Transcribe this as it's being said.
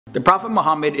The Prophet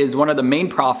Muhammad is one of the main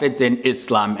prophets in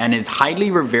Islam and is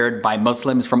highly revered by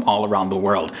Muslims from all around the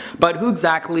world. But who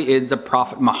exactly is the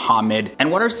Prophet Muhammad, and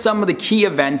what are some of the key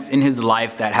events in his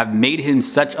life that have made him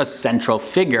such a central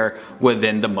figure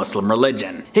within the Muslim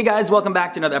religion? Hey guys, welcome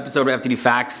back to another episode of FTD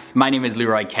Facts. My name is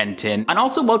Leroy Kenton, and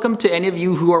also welcome to any of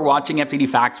you who are watching FTD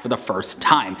Facts for the first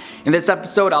time. In this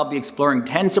episode, I'll be exploring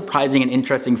 10 surprising and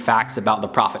interesting facts about the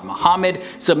Prophet Muhammad,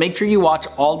 so make sure you watch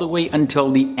all the way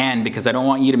until the end because I don't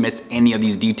want you to miss any of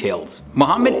these details.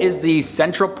 Muhammad is the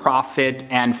central prophet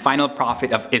and final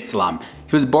prophet of Islam.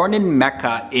 He was born in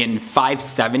Mecca in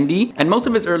 570, and most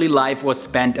of his early life was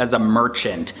spent as a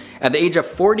merchant. At the age of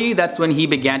 40, that's when he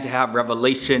began to have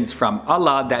revelations from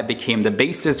Allah that became the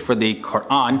basis for the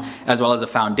Quran, as well as the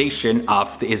foundation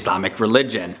of the Islamic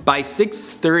religion. By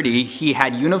 630, he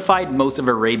had unified most of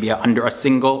Arabia under a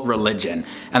single religion.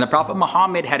 And the Prophet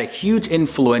Muhammad had a huge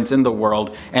influence in the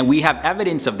world, and we have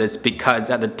evidence of this because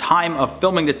at the time of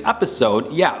filming this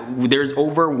episode, there's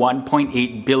over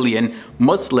 1.8 billion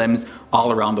Muslims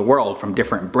all around the world, from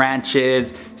different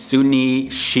branches, Sunni,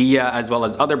 Shia, as well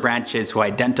as other branches who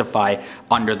identify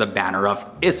under the banner of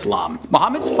Islam.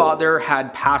 Muhammad's father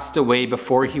had passed away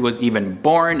before he was even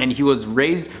born, and he was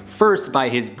raised first by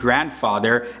his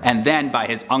grandfather and then by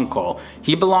his uncle.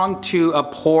 He belonged to a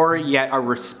poor yet a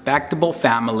respectable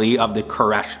family of the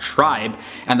Quraysh tribe,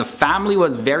 and the family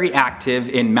was very active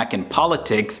in Meccan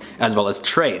politics as well as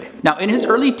trade. Now, in his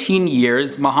early teen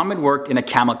years, Muhammad worked in a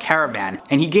camel caravan,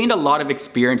 and he gained a lot of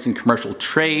experience in commercial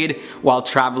trade while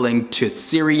traveling to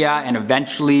Syria and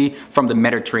eventually from the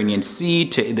Mediterranean Sea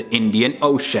to the Indian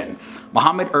Ocean.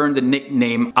 Muhammad earned the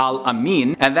nickname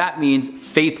Al-Amin, and that means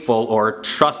faithful or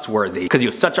trustworthy, because he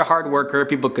was such a hard worker.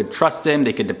 People could trust him,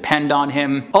 they could depend on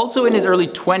him. Also in his early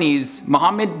 20s,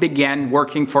 Muhammad began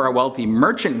working for a wealthy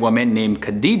merchant woman named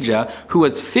Khadija, who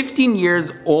was 15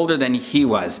 years older than he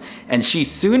was, and she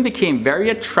soon became very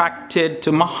attracted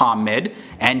to Muhammad,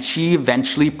 and she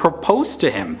eventually proposed to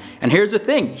him. And here's the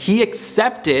thing, he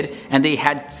accepted, and they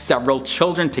had several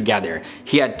children together.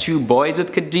 He had 2 boys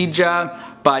with Khadija,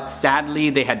 but sadly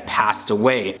they had passed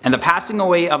away. And the passing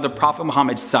away of the Prophet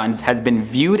Muhammad's sons has been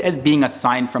viewed as being a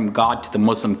sign from God to the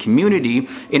Muslim community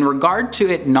in regard to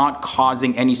it not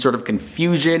causing any sort of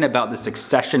confusion about the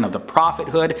succession of the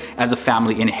prophethood as a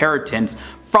family inheritance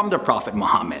from the Prophet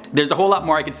Muhammad. There's a whole lot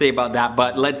more I could say about that,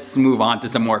 but let's move on to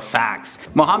some more facts.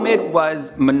 Muhammad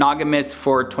was monogamous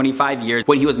for 25 years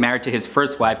when he was married to his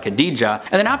first wife Khadija,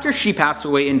 and then after she passed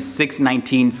away in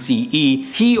 619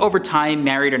 CE, he over time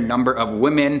married a number of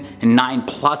women,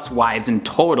 9+ wives in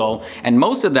total, and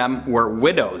most of them were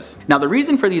widows. Now the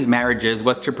reason for these marriages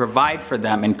was to provide for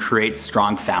them and create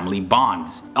strong family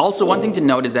bonds. Also, one thing to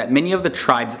note is that many of the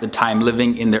tribes at the time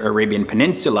living in the Arabian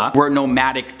Peninsula were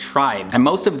nomadic tribes, and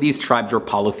most of these tribes were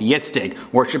polytheistic,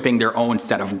 worshipping their own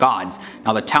set of gods.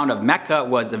 Now the town of Mecca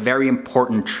was a very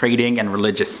important trading and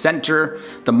religious center.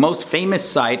 The most famous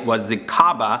site was the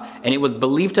Kaaba, and it was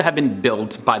believed to have been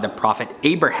built by the Prophet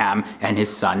Abraham and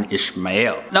his son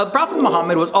Ishmael. Now the Prophet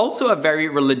Muhammad was also a very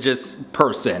religious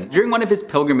person. During one of his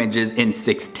pilgrimages in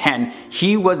 610,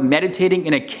 he was meditating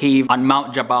in a cave on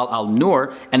Mount Jabal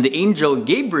al-Nur, and the angel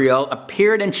Gabriel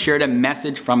appeared and shared a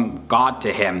message from God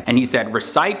to him. And he said,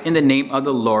 "Recite in the name of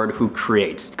the Lord who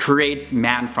creates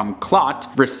man from clot.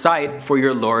 Recite, for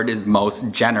your Lord is most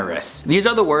generous." These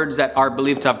are the words that are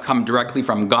believed to have come directly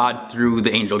from God through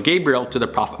the angel Gabriel to the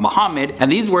Prophet Muhammad, and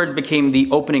these words became the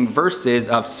opening verses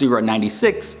of Surah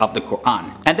 96 of the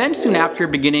Quran. And then soon after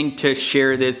beginning to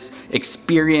share this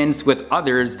experience with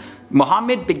others,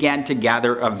 Muhammad began to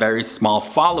gather a very small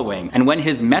following, and when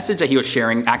his message that he was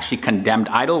sharing actually condemned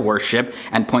idol worship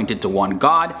and pointed to one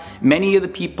God, many of the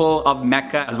people of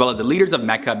Mecca as well as the leaders of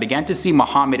Mecca began to see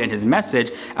Muhammad and his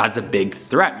message as a big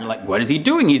threat. You're like, what is he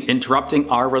doing? He's interrupting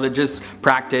our religious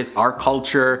practice, our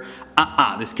culture.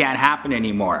 This can't happen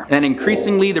anymore. And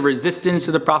increasingly the resistance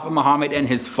to the Prophet Muhammad and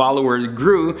his followers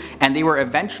grew, and they were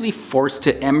eventually forced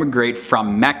to emigrate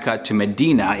from Mecca to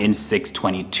Medina in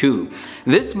 622.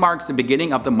 This marks the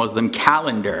beginning of the Muslim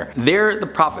calendar. There, the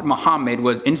Prophet Muhammad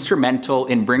was instrumental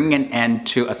in bringing an end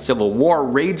to a civil war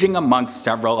raging amongst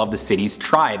several of the city's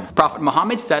tribes. Prophet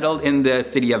Muhammad settled in the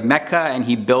city of Mecca, and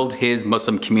he built his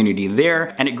Muslim community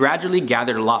there, and it gradually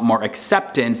gathered a lot more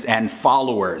acceptance and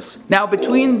followers. Now,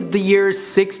 between the years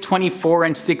 624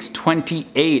 and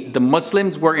 628, the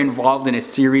Muslims were involved in a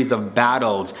series of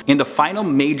battles. In the final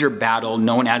major battle,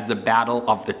 known as the Battle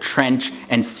of the Trench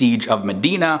and Siege of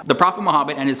Medina, the Prophet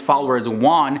Muhammad and his followers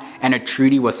won and a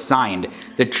treaty was signed.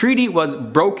 The treaty was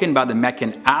broken by the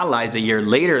Meccan allies a year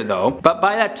later though, but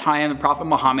by that time the Prophet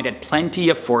Muhammad had plenty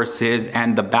of forces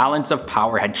and the balance of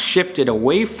power had shifted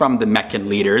away from the Meccan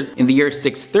leaders. In the year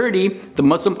 630, the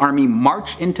Muslim army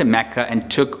marched into Mecca and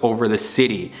took over the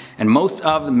city, and most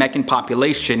of the Meccan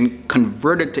population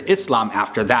converted to Islam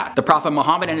after that. The Prophet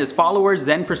Muhammad and his followers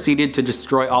then proceeded to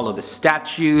destroy all of the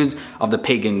statues of the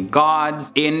pagan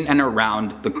gods in and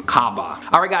around the Kaaba.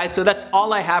 Alright guys, so that's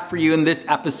all I have for you in this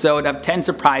episode of 10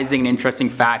 surprising and interesting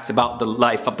facts about the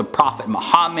life of the Prophet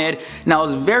Muhammad. Now it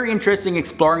was very interesting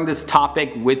exploring this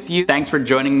topic with you. Thanks for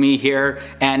joining me here,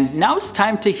 and now it's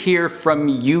time to hear from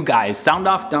you guys. Sound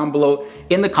off down below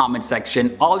in the comment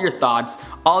section all your thoughts,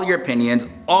 all your opinions,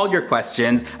 all your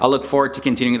questions. I look forward to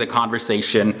continuing the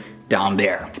conversation down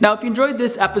there. Now if you enjoyed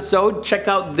this episode, check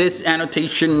out this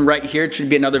annotation right here. It should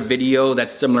be another video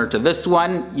that's similar to this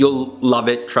one. You'll love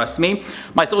it, trust me.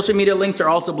 My social media links are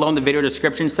also below in the video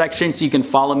description section, so you can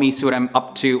follow me, see what I'm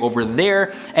up to over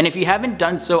there. And if you haven't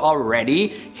done so already,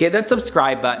 hit that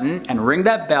subscribe button and ring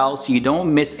that bell so you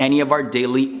don't miss any of our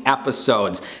daily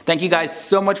episodes. Thank you guys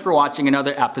so much for watching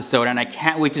another episode, and I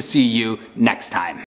can't wait to see you next time.